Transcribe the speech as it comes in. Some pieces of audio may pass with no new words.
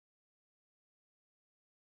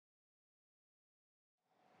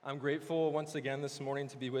I'm grateful once again this morning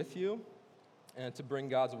to be with you and to bring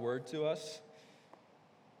God's word to us.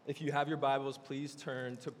 If you have your Bibles, please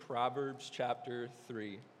turn to Proverbs chapter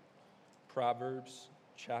 3. Proverbs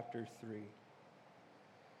chapter 3.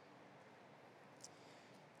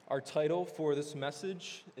 Our title for this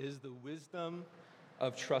message is The Wisdom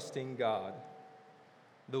of Trusting God.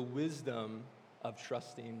 The Wisdom of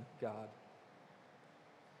Trusting God.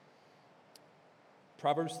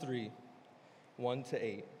 Proverbs 3,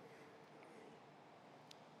 1-8.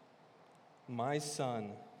 My son,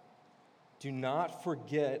 do not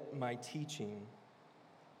forget my teaching,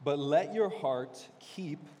 but let your heart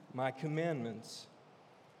keep my commandments.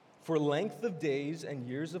 For length of days and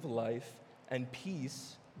years of life and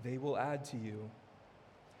peace they will add to you.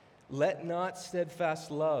 Let not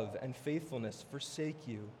steadfast love and faithfulness forsake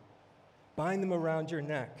you. Bind them around your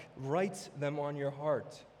neck, write them on your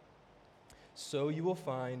heart. So you will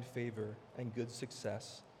find favor and good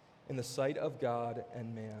success in the sight of God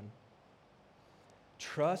and man.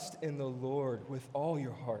 Trust in the Lord with all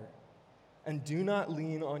your heart, and do not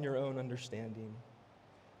lean on your own understanding.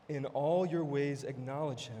 In all your ways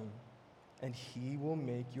acknowledge him, and he will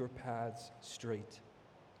make your paths straight.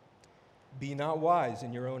 Be not wise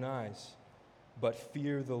in your own eyes, but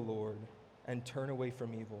fear the Lord, and turn away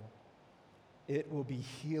from evil. It will be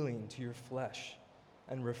healing to your flesh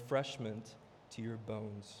and refreshment to your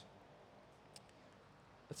bones.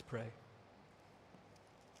 Let's pray.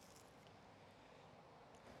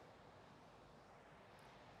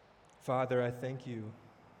 Father, I thank you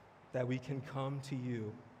that we can come to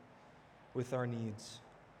you with our needs.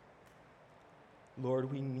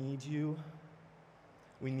 Lord, we need you.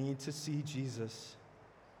 We need to see Jesus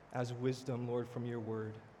as wisdom, Lord, from your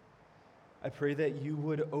word. I pray that you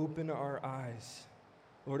would open our eyes.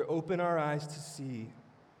 Lord, open our eyes to see,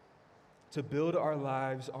 to build our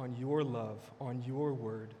lives on your love, on your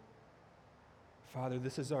word. Father,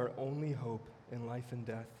 this is our only hope in life and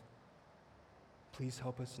death. Please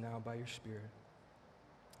help us now by your Spirit.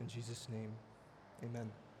 In Jesus' name,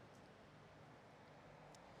 amen.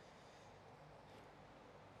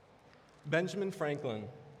 Benjamin Franklin,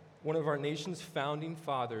 one of our nation's founding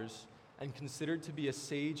fathers and considered to be a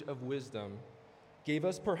sage of wisdom, gave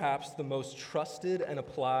us perhaps the most trusted and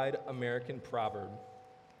applied American proverb.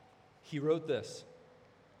 He wrote this: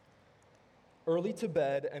 "Early to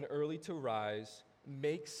bed and early to rise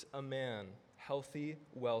makes a man healthy,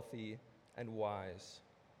 wealthy, and wise."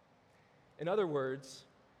 In other words,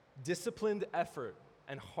 disciplined effort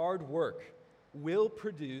and hard work will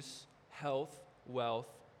produce health, wealth,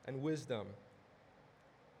 and wisdom.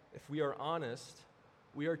 If we are honest,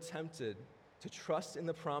 we are tempted to trust in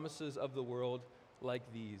the promises of the world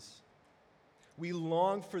like these. We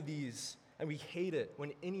long for these, and we hate it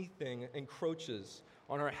when anything encroaches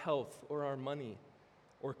on our health or our money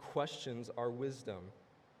or questions our wisdom.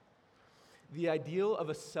 The ideal of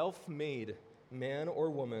a self-made man or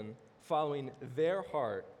woman following their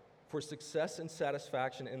heart for success and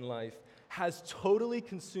satisfaction in life has totally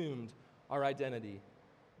consumed our identity.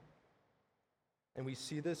 And we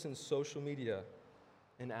see this in social media,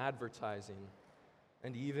 in advertising,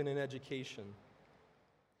 and even in education.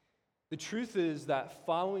 The truth is that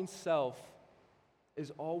following self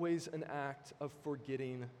is always an act of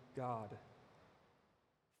forgetting God.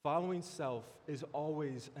 Following self is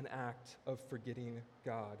always an act of forgetting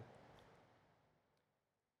God.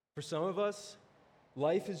 For some of us,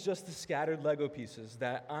 life is just the scattered Lego pieces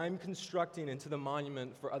that I'm constructing into the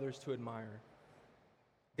monument for others to admire.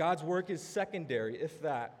 God's work is secondary, if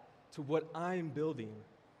that, to what I'm building.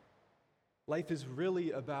 Life is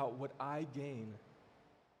really about what I gain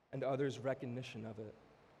and others' recognition of it.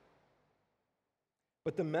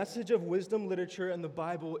 But the message of wisdom literature and the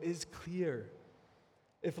Bible is clear.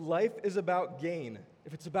 If life is about gain,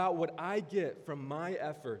 if it's about what I get from my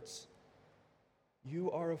efforts,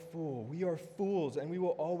 you are a fool. We are fools, and we will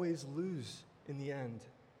always lose in the end.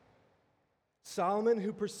 Solomon,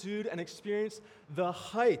 who pursued and experienced the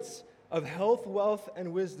heights of health, wealth,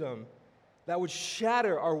 and wisdom that would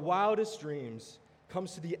shatter our wildest dreams,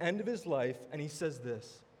 comes to the end of his life, and he says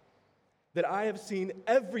this: that I have seen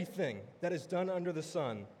everything that is done under the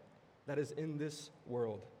sun that is in this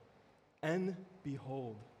world. And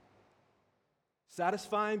behold,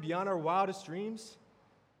 satisfying beyond our wildest dreams?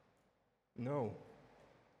 No.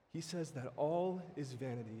 He says that all is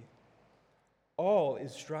vanity. All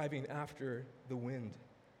is striving after the wind.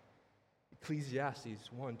 Ecclesiastes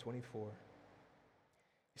 1:24.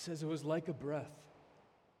 He says it was like a breath.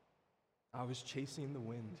 I was chasing the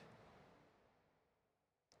wind.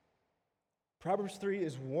 Proverbs 3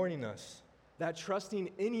 is warning us that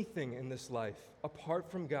trusting anything in this life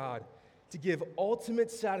apart from God to give ultimate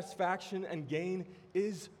satisfaction and gain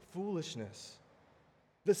is foolishness.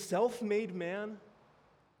 The self-made man,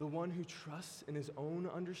 the one who trusts in his own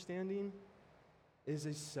understanding, is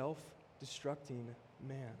a self-destructing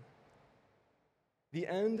man. The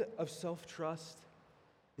end of self-trust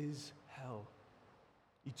is hell,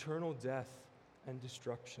 eternal death and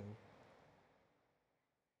destruction.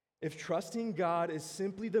 If trusting God is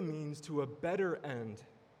simply the means to a better end,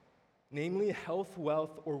 namely health,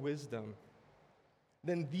 wealth, or wisdom,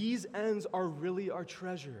 then these ends are really our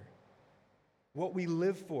treasure, what we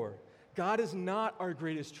live for. God is not our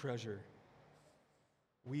greatest treasure.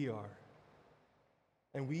 We are.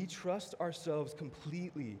 And we trust ourselves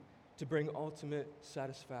completely to bring ultimate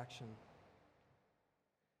satisfaction.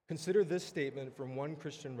 Consider this statement from one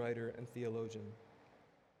Christian writer and theologian.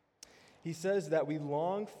 He says that we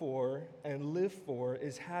long for and live for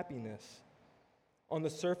is happiness on the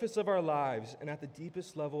surface of our lives and at the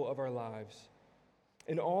deepest level of our lives.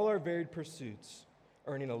 In all our varied pursuits,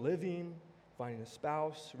 earning a living, finding a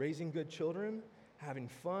spouse, raising good children, having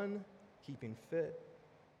fun, keeping fit,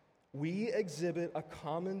 we exhibit a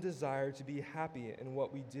common desire to be happy in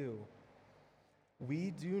what we do.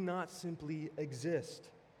 We do not simply exist,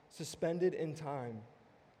 suspended in time.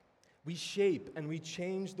 We shape and we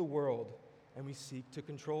change the world, and we seek to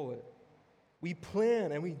control it. We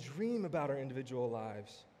plan and we dream about our individual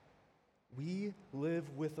lives. We live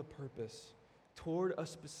with a purpose toward a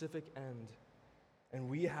specific end, and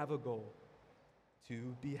we have a goal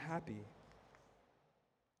to be happy.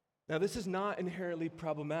 Now, this is not inherently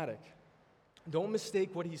problematic. Don't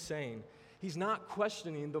mistake what he's saying. He's not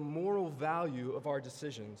questioning the moral value of our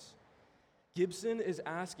decisions. Gibson is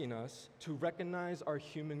asking us to recognize our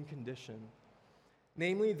human condition,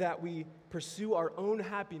 namely that we pursue our own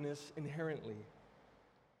happiness inherently,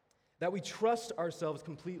 that we trust ourselves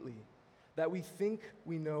completely, that we think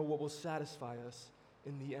we know what will satisfy us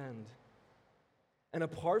in the end. And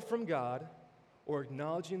apart from God, or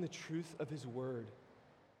acknowledging the truth of his word,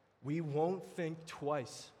 we won't think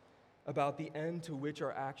twice about the end to which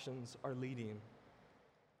our actions are leading.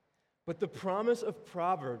 But the promise of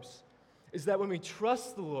Proverbs is that when we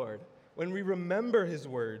trust the Lord, when we remember his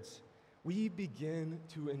words, we begin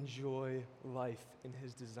to enjoy life in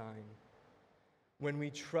his design. When we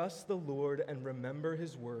trust the Lord and remember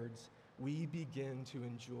his words, we begin to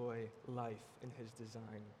enjoy life in his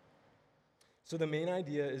design. So the main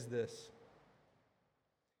idea is this: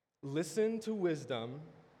 listen to wisdom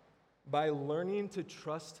by learning to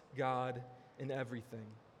trust God in everything.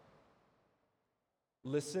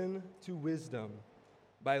 Listen to wisdom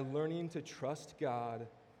by learning to trust God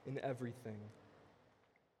in everything.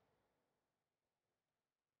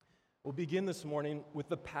 We'll begin this morning with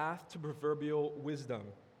the path to proverbial wisdom.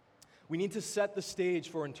 We need to set the stage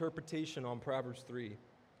for interpretation on Proverbs 3.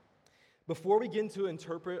 Before we begin to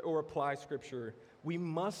interpret or apply Scripture, we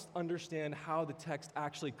must understand how the text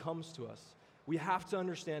actually comes to us. We have to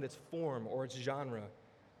understand its form or its genre.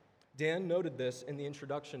 Dan noted this in the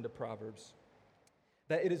introduction to Proverbs,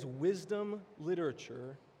 that it is wisdom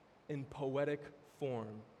literature in poetic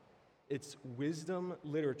form. It's wisdom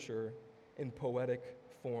literature in poetic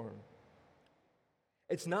form.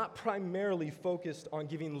 It's not primarily focused on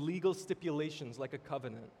giving legal stipulations like a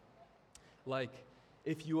covenant, like,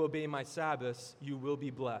 if you obey my Sabbaths, you will be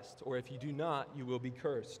blessed, or if you do not, you will be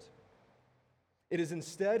cursed. It is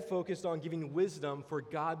instead focused on giving wisdom for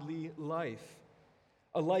godly life,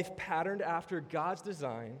 a life patterned after God's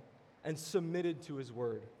design and submitted to his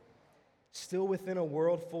word, still within a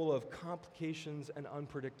world full of complications and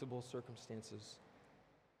unpredictable circumstances.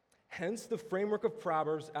 Hence, the framework of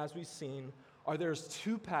Proverbs, as we've seen, there's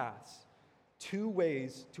two paths, two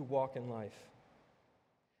ways to walk in life.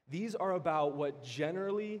 These are about what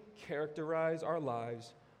generally characterize our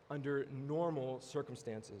lives under normal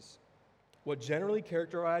circumstances. What generally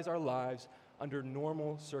characterize our lives under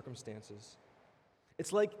normal circumstances.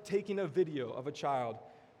 It's like taking a video of a child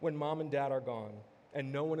when mom and dad are gone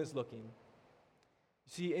and no one is looking.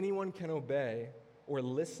 See, anyone can obey or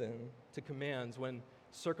listen to commands when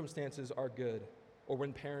circumstances are good or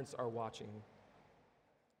when parents are watching.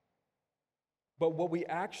 But what we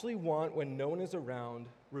actually want when no one is around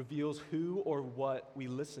reveals who or what we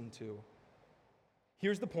listen to.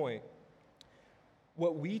 Here's the point.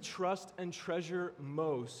 What we trust and treasure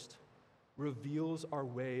most reveals our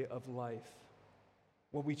way of life.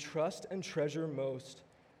 What we trust and treasure most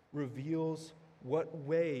reveals what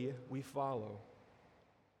way we follow,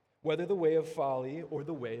 whether the way of folly or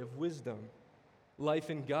the way of wisdom, life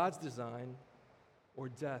in God's design or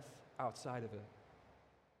death outside of it.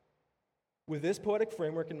 With this poetic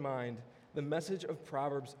framework in mind, the message of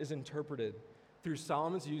Proverbs is interpreted through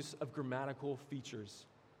Solomon's use of grammatical features.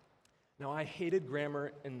 Now, I hated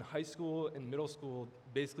grammar in high school and middle school,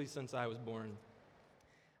 basically since I was born.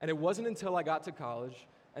 And it wasn't until I got to college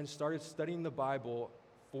and started studying the Bible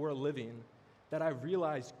for a living that I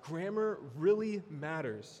realized grammar really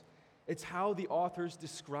matters. It's how the authors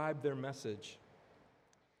describe their message.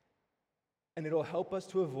 And it'll help us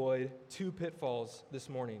to avoid two pitfalls this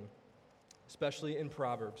morning, especially in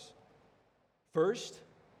Proverbs. First,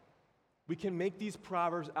 we can make these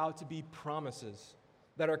Proverbs out to be promises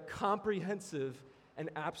that are comprehensive and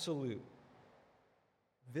absolute.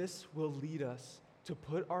 This will lead us to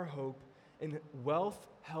put our hope in wealth,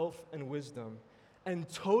 health, and wisdom, and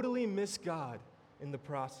totally miss God in the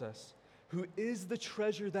process, who is the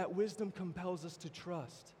treasure that wisdom compels us to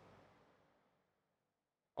trust.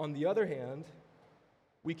 On the other hand,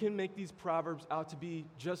 we can make these Proverbs out to be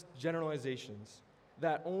just generalizations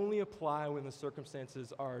that only apply when the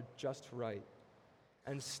circumstances are just right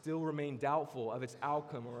and still remain doubtful of its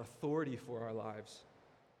outcome or authority for our lives.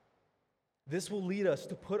 This will lead us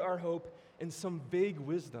to put our hope in some vague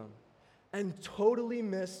wisdom and totally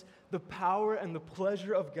miss the power and the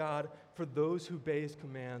pleasure of God for those who obey His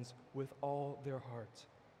commands with all their heart.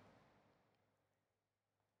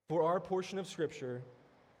 For our portion of Scripture,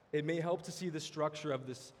 it may help to see the structure of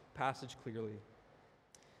this passage clearly.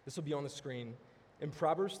 This will be on the screen. In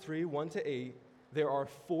Proverbs 3, 1-8, there are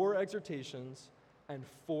 4 exhortations and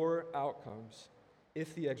 4 outcomes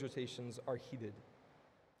if the exhortations are heeded.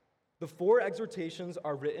 The 4 exhortations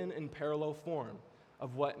are written in parallel form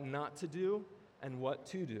of what not to do and what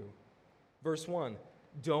to do. Verse 1,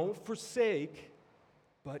 don't forsake,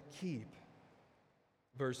 but keep.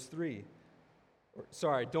 Verse 3,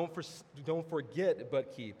 don't forget,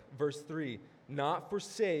 but keep. Verse 3, not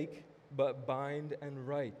forsake, but bind and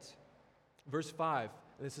write. Verse 5,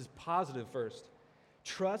 and this is positive first,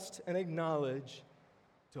 trust and acknowledge,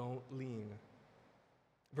 don't lean.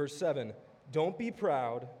 Verse 7, don't be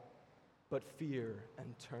proud, but fear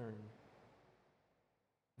and turn.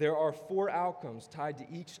 There are 4 outcomes tied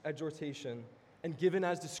to each exhortation and given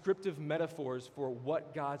as descriptive metaphors for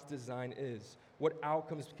what God's design is, what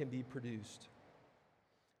outcomes can be produced.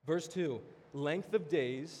 Verse 2, length of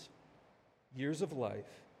days, years of life,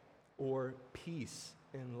 or peace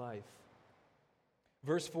in life.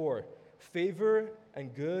 Verse 4, favor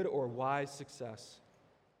and good or wise success,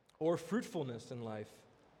 or fruitfulness in life.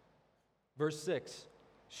 Verse 6,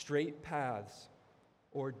 straight paths,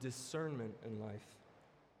 or discernment in life.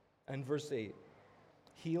 And verse 8,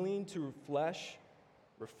 healing to flesh,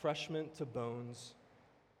 refreshment to bones,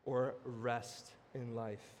 or rest in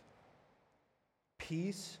life.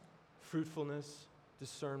 Peace, fruitfulness,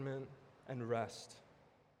 discernment, and rest.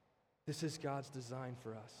 This is God's design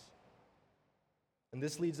for us. And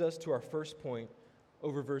this leads us to our first point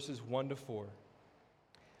over verses 1-4.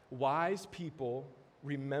 Wise people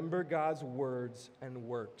remember God's words and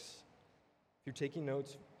works. If you're taking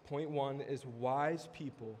notes, point 1 is wise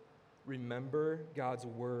people remember God's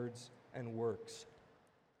words and works.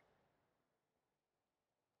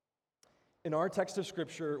 In our text of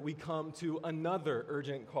Scripture, we come to another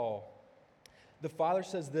urgent call. The Father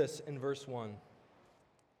says this in verse 1,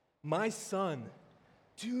 my son,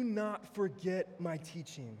 do not forget my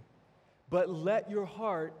teaching, but let your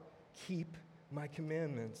heart keep my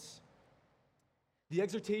commandments. The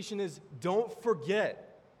exhortation is don't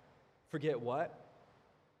forget. Forget what?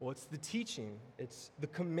 Well, it's the teaching. It's the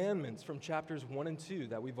commandments from chapters 1 and 2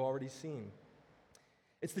 that we've already seen.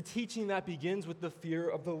 It's the teaching that begins with the fear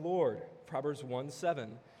of the Lord, Proverbs 1:7,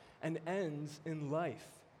 and ends in life,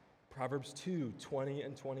 Proverbs 2:20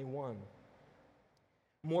 and 21.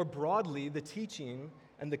 More broadly, the teaching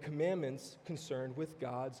and the commandments concerned with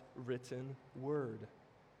God's written word.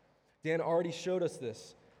 Dan already showed us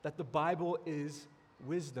this, that the Bible is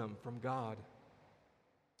wisdom from God.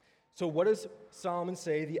 So what does Solomon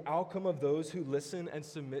say the outcome of those who listen and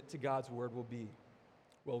submit to God's word will be?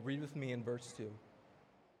 Well, read with me in verse 2.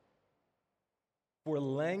 For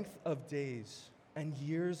length of days and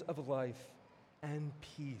years of life and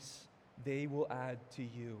peace they will add to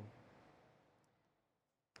you.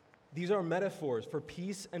 These are metaphors for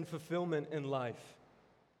peace and fulfillment in life,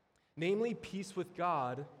 namely peace with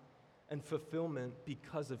God and fulfillment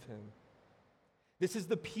because of Him. This is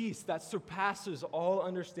the peace that surpasses all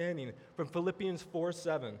understanding from Philippians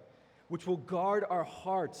 4:7, which will guard our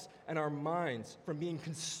hearts and our minds from being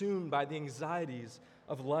consumed by the anxieties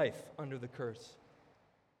of life under the curse.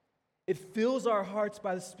 It fills our hearts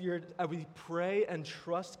by the Spirit as we pray and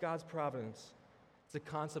trust God's providence. It's a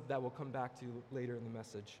concept that we'll come back to later in the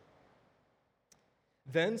message.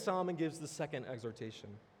 Then Solomon gives the second exhortation.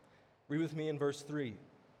 Read with me in verse 3.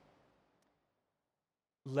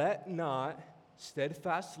 Let not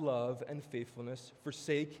steadfast love and faithfulness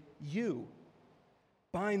forsake you.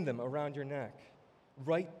 Bind them around your neck.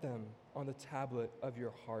 Write them on the tablet of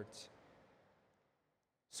your heart.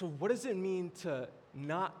 So what does it mean to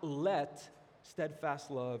not let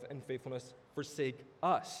steadfast love and faithfulness forsake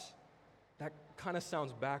us? That kind of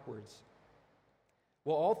sounds backwards.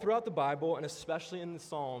 Well, all throughout the Bible, and especially in the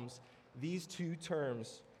Psalms, these two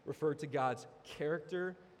terms refer to God's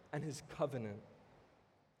character and his covenant.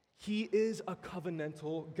 He is a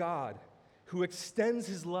covenantal God who extends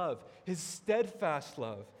his love, his steadfast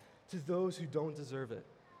love, to those who don't deserve it,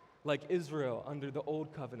 like Israel under the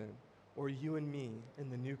old covenant, or you and me in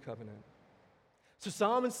the new covenant. So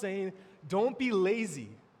Solomon's saying, don't be lazy.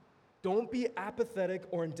 Don't be apathetic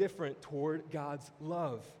or indifferent toward God's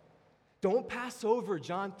love. Don't pass over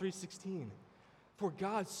John 3:16. For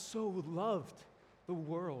God so loved the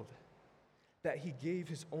world that he gave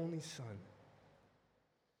his only Son,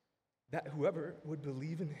 that whoever would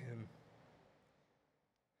believe in him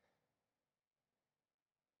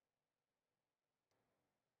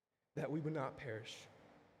that we would not perish,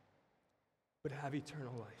 but have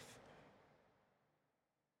eternal life.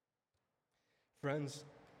 Friends,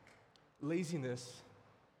 laziness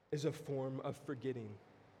is a form of forgetting.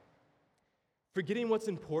 Forgetting what's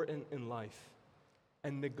important in life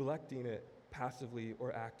and neglecting it passively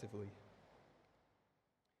or actively.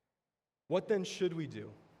 What then should we do?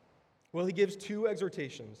 Well, he gives two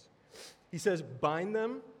exhortations. He says, bind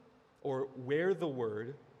them, or wear the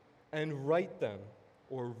word, and write them,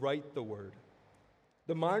 or write the word.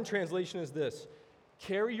 The modern translation is this: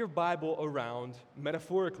 carry your Bible around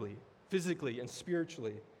metaphorically, physically, and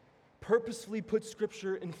spiritually. Purposefully put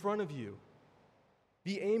Scripture in front of you.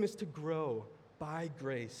 The aim is to grow by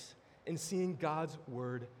grace in seeing God's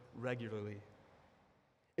word regularly.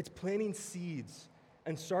 It's planting seeds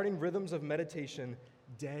and starting rhythms of meditation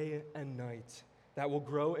day and night that will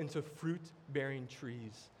grow into fruit-bearing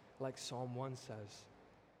trees, like Psalm 1 says.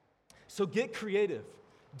 So get creative.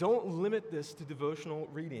 Don't limit this to devotional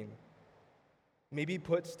reading. Maybe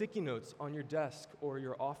put sticky notes on your desk or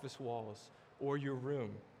your office walls or your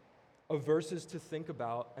room of verses to think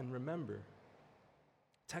about and remember.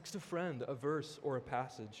 Text a friend a verse or a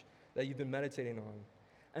passage that you've been meditating on,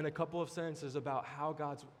 and a couple of sentences about how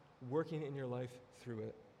God's working in your life through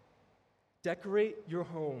it. Decorate your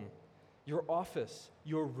home, your office,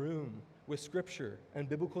 your room with Scripture and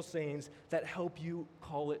biblical sayings that help you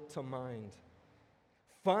call it to mind.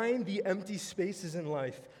 Find the empty spaces in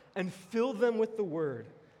life and fill them with the Word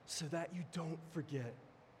so that you don't forget.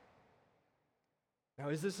 Now,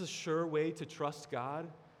 is this a sure way to trust God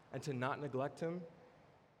and to not neglect Him?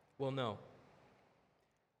 Well, no.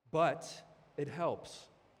 But it helps.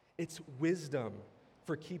 It's wisdom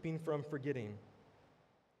for keeping from forgetting.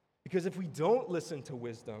 Because if we don't listen to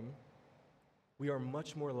wisdom, we are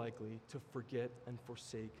much more likely to forget and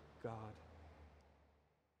forsake God.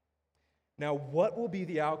 Now, what will be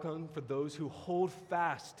the outcome for those who hold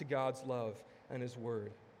fast to God's love and His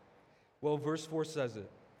word? Well, verse 4 says it.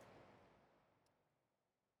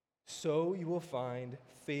 So you will find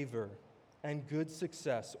favor and good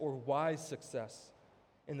success, or wise success,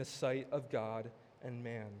 in the sight of God and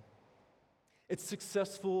man. It's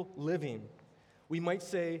successful living. We might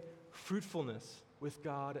say fruitfulness with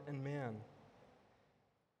God and man.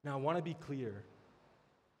 Now, I want to be clear.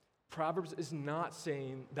 Proverbs is not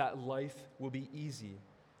saying that life will be easy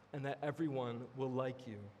and that everyone will like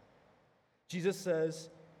you. Jesus says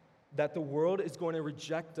that the world is going to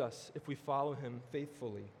reject us if we follow him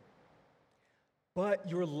faithfully. But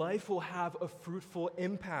your life will have a fruitful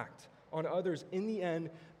impact on others in the end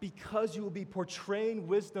because you will be portraying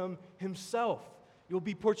wisdom himself. You'll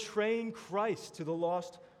be portraying Christ to the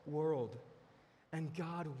lost world. And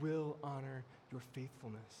God will honor your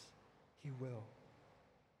faithfulness. He will.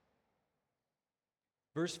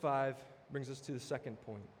 Verse 5 brings us to the second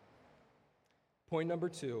point. Point number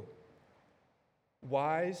 2.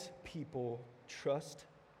 Wise people trust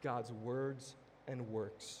God's words and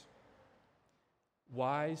works.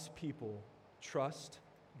 Wise people trust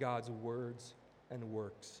God's words and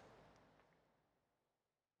works.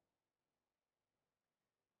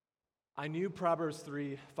 I knew Proverbs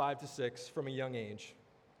 3, 5-6 from a young age.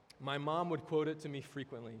 My mom would quote it to me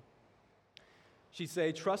frequently. She'd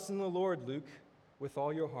say, "Trust in the Lord, Luke, with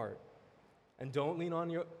all your heart, and don't lean on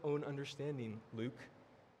your own understanding, Luke.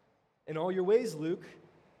 In all your ways, Luke,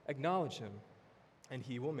 acknowledge him, and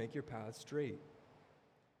he will make your path straight."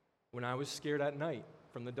 When I was scared at night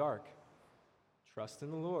from the dark, trust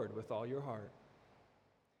in the Lord with all your heart.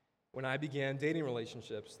 When I began dating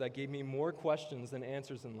relationships that gave me more questions than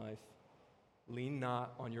answers in life, Lean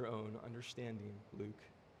not on your own understanding, Luke.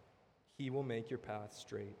 He will make your path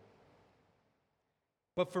straight.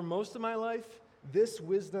 But for most of my life, this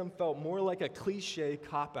wisdom felt more like a cliche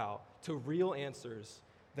cop-out to real answers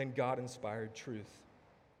than God-inspired truth.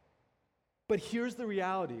 But here's the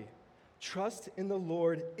reality. Trust in the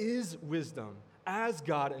Lord is wisdom as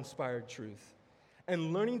God-inspired truth.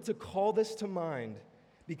 And learning to call this to mind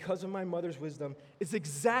because of my mother's wisdom is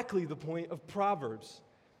exactly the point of Proverbs.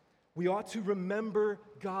 We ought to remember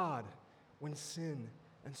God when sin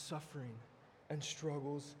and suffering and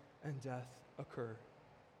struggles and death occur.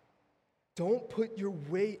 Don't put your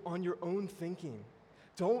weight on your own thinking.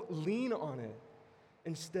 Don't lean on it.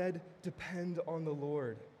 Instead, depend on the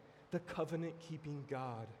Lord, the covenant-keeping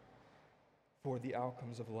God, for the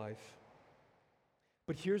outcomes of life.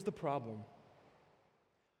 But here's the problem.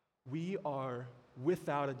 We are,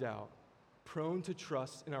 without a doubt, prone to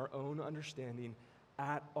trust in our own understanding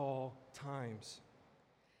at all times.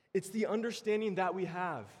 It's the understanding that we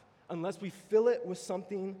have, unless we fill it with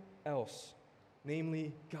something else,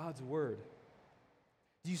 namely God's word.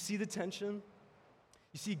 Do you see the tension?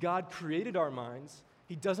 You see, God created our minds.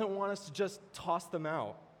 He doesn't want us to just toss them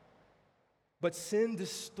out. But sin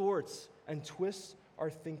distorts and twists our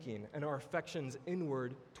thinking and our affections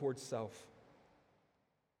inward towards self.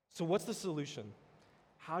 So what's the solution?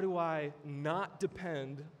 How do I not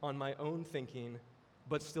depend on my own thinking,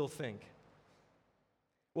 but still think?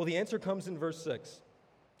 Well, the answer comes in verse 6.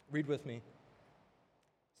 Read with me.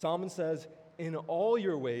 Solomon says, "In all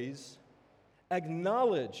your ways,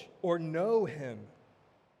 acknowledge or know him,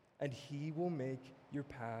 and he will make your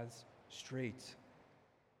paths straight."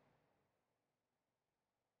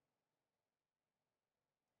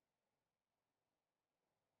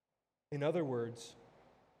 In other words,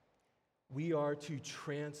 we are to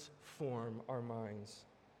transform our minds.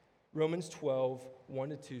 Romans 12,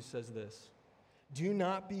 1-2 says this, "Do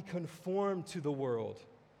not be conformed to the world,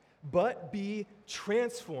 but be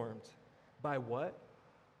transformed." By what?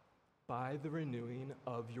 By the renewing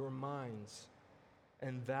of your minds,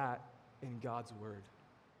 and that in God's word.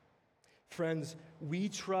 Friends, we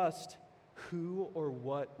trust who or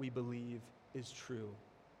what we believe is true.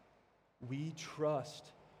 We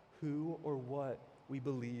trust who or what we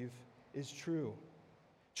believe is true.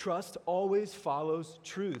 Trust always follows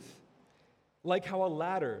truth. Like how a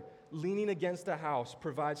ladder leaning against a house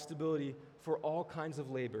provides stability for all kinds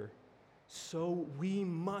of labor, so we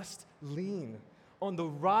must lean on the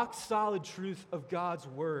rock-solid truth of God's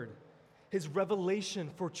word, his revelation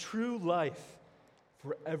for true life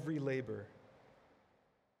for every labor.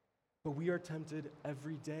 But we are tempted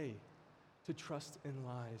every day to trust in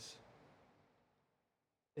lies.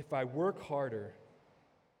 If I work harder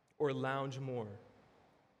or lounge more,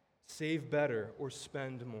 save better or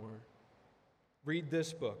spend more, read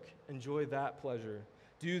this book, enjoy that pleasure,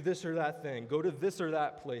 do this or that thing, go to this or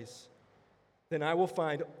that place, then I will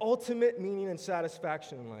find ultimate meaning and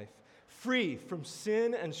satisfaction in life, free from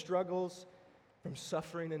sin and struggles, from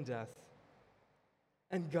suffering and death.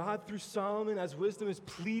 And God, through Solomon, as wisdom, is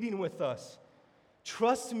pleading with us.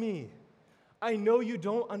 Trust me. I know you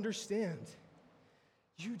don't understand.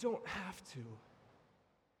 You don't have to.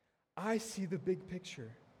 I see the big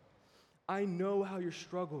picture. I know how your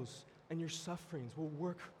struggles and your sufferings will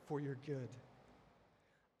work for your good.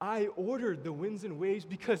 I ordered the winds and waves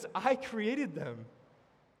because I created them.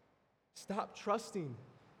 Stop trusting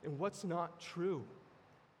in what's not true.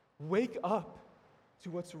 Wake up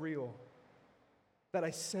to what's real. That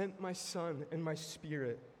I sent my Son and my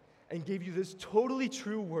Spirit and gave you this totally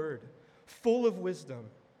true word, full of wisdom,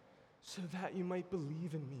 so that you might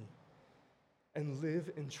believe in me and live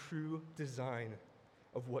in true design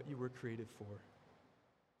of what you were created for.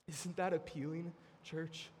 Isn't that appealing,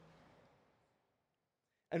 church?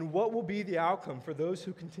 And what will be the outcome for those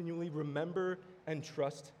who continually remember and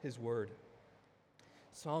trust his word?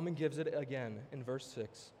 Solomon gives it again in verse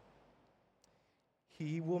 6.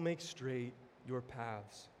 He will make straight your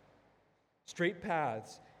paths. Straight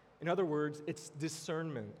paths. In other words, it's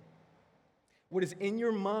discernment. What is in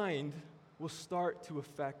your mind will start to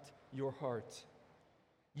affect your heart.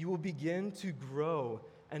 You will begin to grow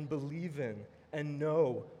and believe in and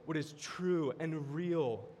know what is true and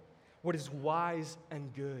real, what is wise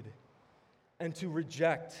and good, and to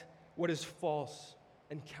reject what is false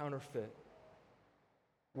and counterfeit,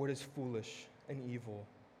 what is foolish and evil.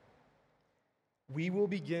 We will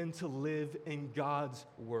begin to live in God's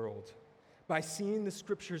world by seeing the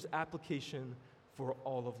Scripture's application for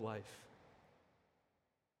all of life.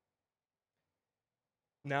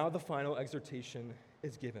 Now the final exhortation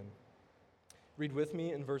is given. Read with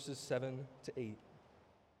me in verses 7-8.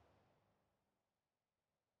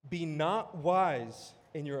 Be not wise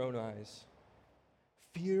in your own eyes.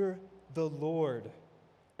 Fear the Lord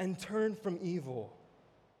and turn from evil.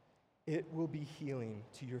 It will be healing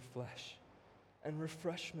to your flesh and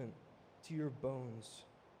refreshment to your bones.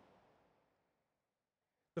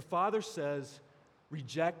 The Father says,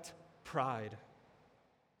 reject pride.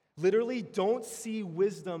 Literally, don't see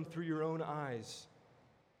wisdom through your own eyes.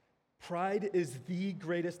 Pride is the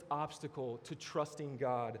greatest obstacle to trusting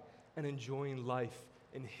God and enjoying life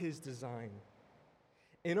in His design.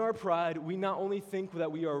 In our pride, we not only think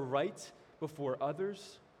that we are right before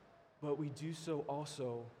others, but we do so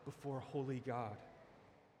also before holy God.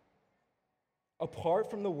 Apart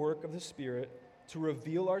from the work of the Spirit to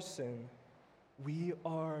reveal our sin, we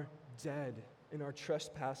are dead in our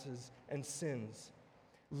trespasses and sins,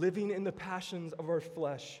 living in the passions of our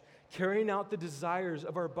flesh, carrying out the desires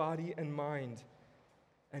of our body and mind,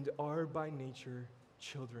 and are by nature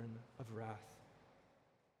children of wrath.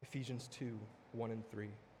 Ephesians 2, 1 and 3.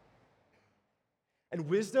 And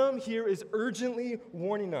wisdom here is urgently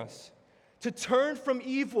warning us to turn from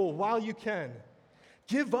evil while you can.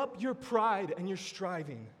 Give up your pride and your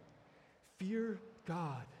striving. Fear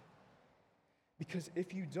God. Because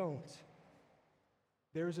if you don't,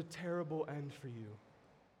 there is a terrible end for you.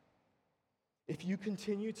 If you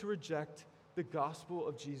continue to reject the gospel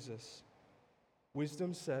of Jesus,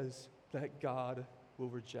 wisdom says that God will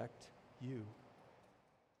reject you.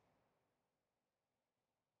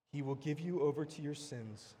 He will give you over to your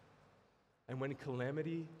sins, and when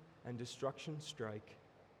calamity and destruction strike,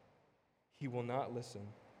 He will not listen,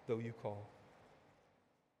 though you call.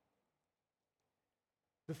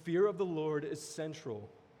 The fear of the Lord is central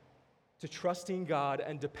to trusting God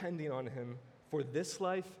and depending on Him for this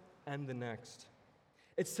life and the next.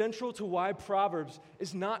 It's central to why Proverbs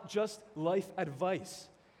is not just life advice.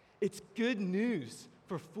 It's good news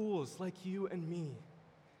for fools like you and me.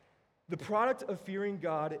 The product of fearing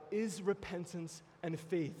God is repentance and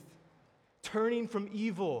faith, turning from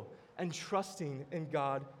evil and trusting in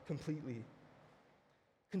God completely.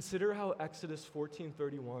 Consider how Exodus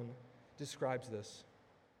 14:31 describes this.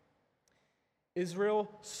 Israel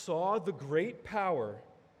saw the great power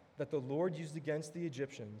that the Lord used against the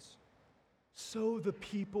Egyptians, so the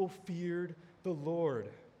people feared the Lord,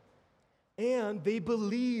 and they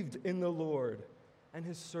believed in the Lord and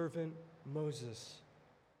His servant Moses.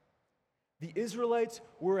 The Israelites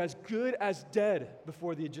were as good as dead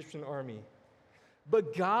before the Egyptian army,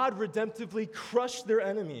 but God redemptively crushed their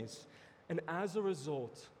enemies, and as a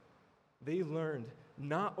result, they learned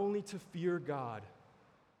not only to fear God,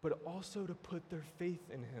 but also to put their faith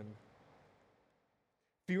in Him.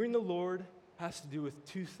 Fearing the Lord has to do with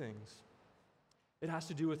two things. It has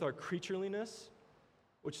to do with our creatureliness,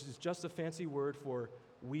 which is just a fancy word for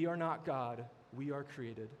we are not God, we are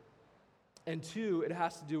created. And two, it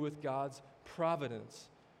has to do with God's providence,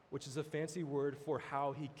 which is a fancy word for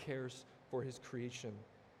how He cares for His creation,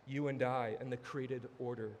 you and I, and the created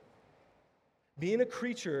order. Being a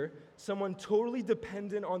creature, someone totally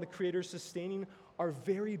dependent on the Creator sustaining our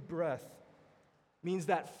very breath, means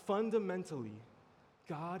that fundamentally,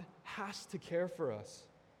 God has to care for us.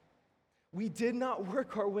 We did not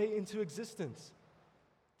work our way into existence.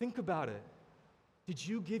 Think about it. Did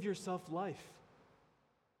you give yourself life?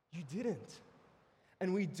 You didn't.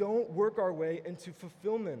 And we don't work our way into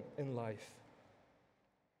fulfillment in life.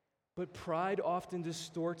 But pride often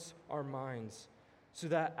distorts our minds so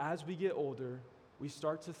that as we get older, we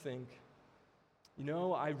start to think,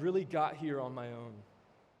 I really got here on my own.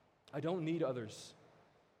 I don't need others,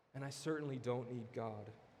 and I certainly don't need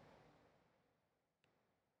God.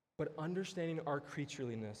 But understanding our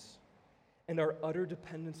creatureliness and our utter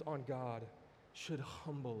dependence on God should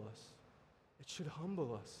humble us. It should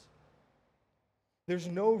humble us. There's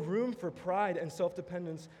no room for pride and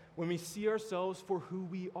self-dependence when we see ourselves for who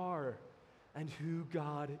we are and who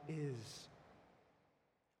God is.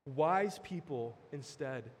 Wise people,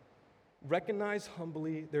 instead, recognize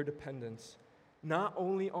humbly their dependence, not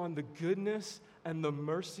only on the goodness and the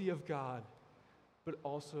mercy of God, but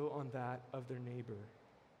also on that of their neighbor.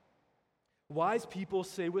 Wise people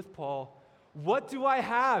say with Paul, "What do I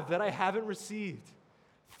have that I haven't received?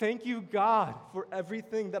 Thank you, God, for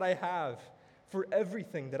everything that I have, for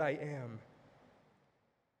everything that I am."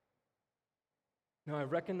 Now, I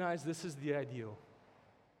recognize this is the ideal.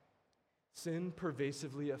 Sin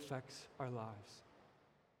pervasively affects our lives.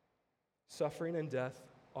 Suffering and death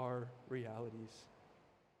are realities.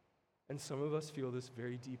 And some of us feel this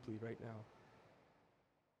very deeply right now.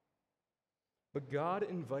 But God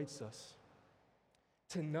invites us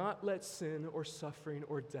to not let sin or suffering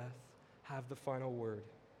or death have the final word.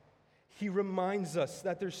 He reminds us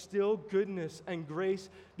that there's still goodness and grace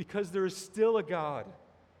because there is still a God.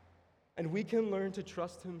 And we can learn to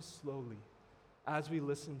trust him slowly as we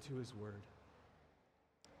listen to his word.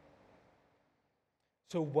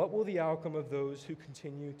 So what will the outcome of those who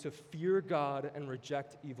continue to fear God and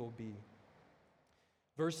reject evil be?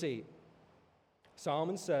 Verse 8,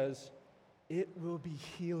 Solomon says, "It will be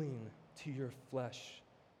healing to your flesh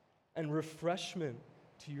and refreshment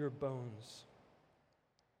to your bones."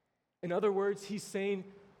 In other words, he's saying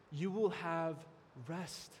you will have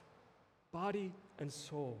rest, body and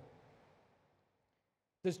soul.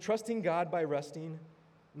 Does trusting God by resting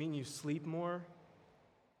mean you sleep more,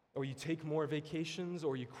 or you take more vacations,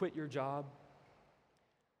 or you quit your job?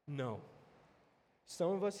 No.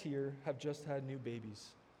 Some of us here have just had new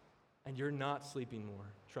babies, and you're not sleeping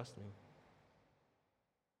more, trust me.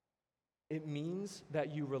 It means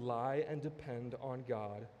that you rely and depend on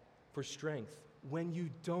God for strength when you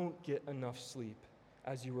don't get enough sleep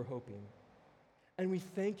as you were hoping. And we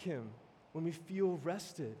thank him when we feel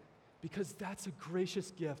rested, because that's a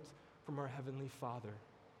gracious gift from our Heavenly Father.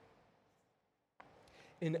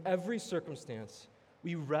 In every circumstance,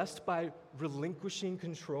 we rest by relinquishing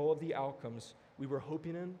control of the outcomes we were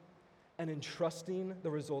hoping in and entrusting the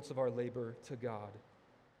results of our labor to God.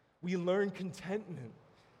 We learn contentment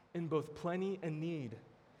in both plenty and need.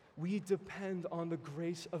 We depend on the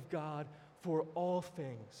grace of God for all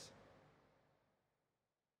things.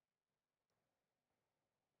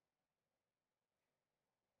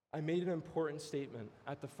 I made an important statement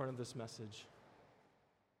at the front of this message.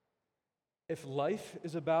 If life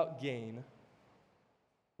is about gain,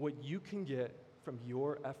 what you can get from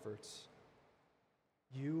your efforts,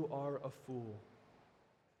 you are a fool,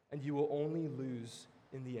 and you will only lose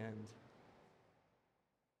in the end.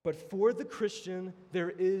 But for the Christian, there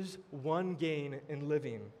is one gain in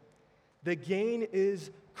living. The gain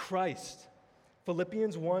is Christ.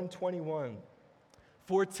 Philippians 1:21.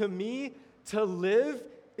 For to me, to live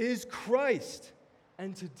is Christ,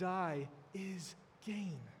 and to die is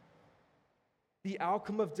gain. The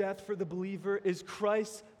outcome of death for the believer is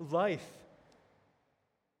Christ's life.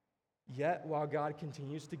 Yet, while God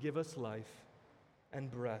continues to give us life and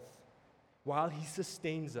breath, while he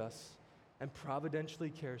sustains us and providentially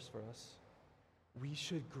cares for us, we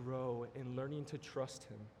should grow in learning to trust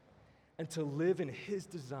him and to live in his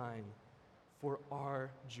design for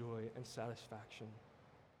our joy and satisfaction.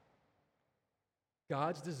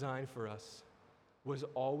 God's design for us was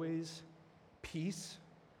always peace,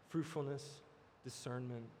 fruitfulness,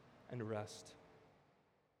 discernment, and rest.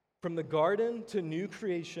 From the garden to new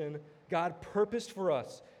creation, God purposed for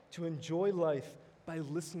us to enjoy life by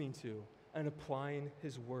listening to and applying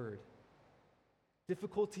his word.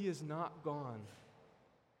 Difficulty is not gone,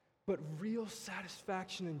 but real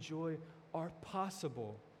satisfaction and joy are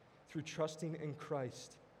possible through trusting in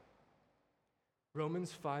Christ.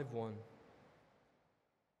 Romans 5:1.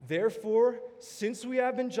 Therefore, since we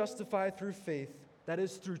have been justified through faith, that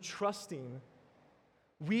is, through trusting,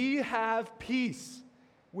 we have peace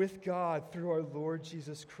with God through our Lord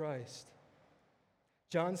Jesus Christ.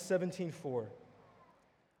 John 17:4.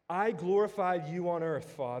 I glorified you on earth,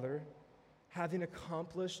 Father, having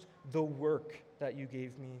accomplished the work that you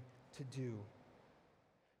gave me to do.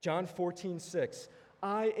 John 14:6.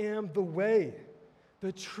 I am the way,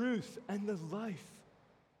 the truth, and the life.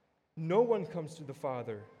 No one comes to the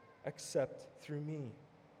Father except through me.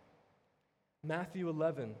 Matthew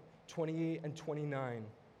 11:28 and 29.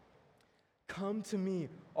 Come to me,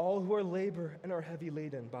 all who are labor and are heavy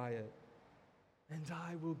laden by it, and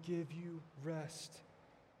I will give you rest.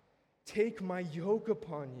 Take my yoke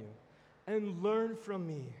upon you and learn from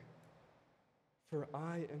me, for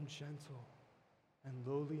I am gentle and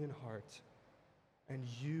lowly in heart, and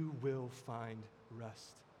you will find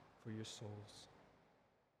rest for your souls.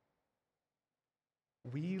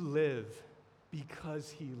 We live because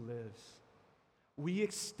he lives. We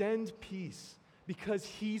extend peace because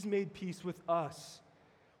he's made peace with us.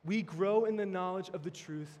 We grow in the knowledge of the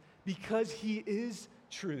truth because he is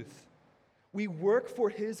truth. We work for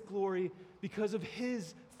his glory because of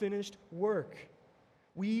his finished work.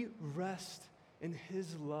 We rest in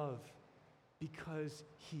his love because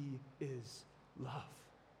he is love.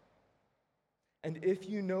 And if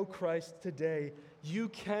you know Christ today, you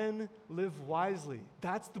can live wisely.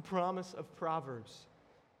 That's the promise of Proverbs.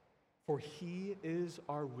 For he is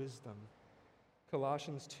our wisdom.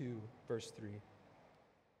 Colossians 2:3.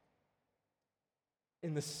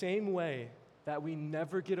 In the same way that we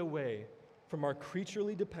never get away from our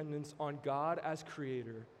creaturely dependence on God as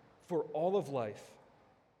creator for all of life,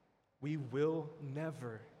 we will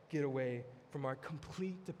never get away from our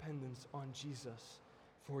complete dependence on Jesus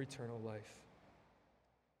for eternal life.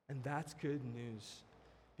 And that's good news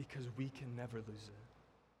because we can never lose it.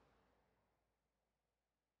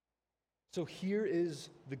 So here is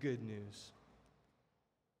the good news,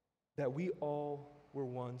 that we all were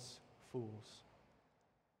once fools.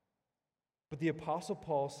 But the Apostle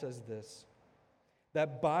Paul says this,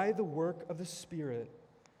 that by the work of the Spirit,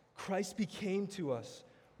 Christ became to us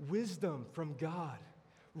wisdom from God,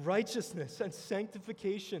 righteousness and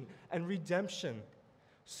sanctification and redemption,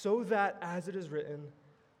 so that, as it is written,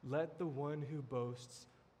 let the one who boasts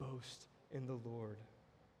boast in the Lord.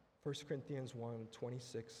 1 Corinthians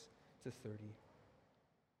 1:26-30.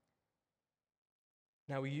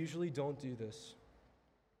 Now, we usually don't do this,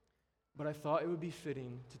 but I thought it would be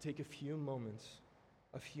fitting to take a few minutes,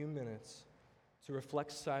 to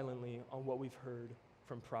reflect silently on what we've heard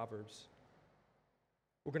from Proverbs.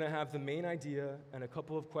 We're going to have the main idea and a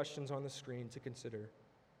couple of questions on the screen to consider.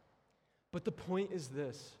 But the point is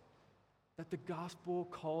this, that the gospel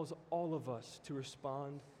calls all of us to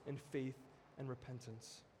respond in faith and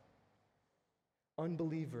repentance.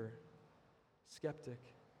 Unbeliever, skeptic,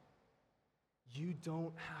 you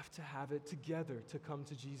don't have to have it together to come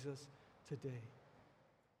to Jesus today.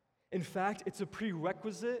 In fact, it's a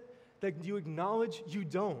prerequisite that you acknowledge you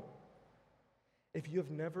don't. If you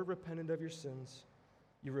have never repented of your sins,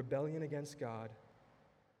 your rebellion against God,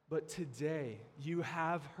 but today you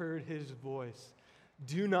have heard his voice,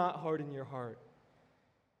 do not harden your heart.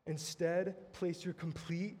 Instead, place your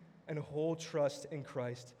complete and whole trust in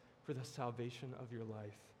Christ for the salvation of your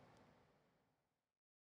life.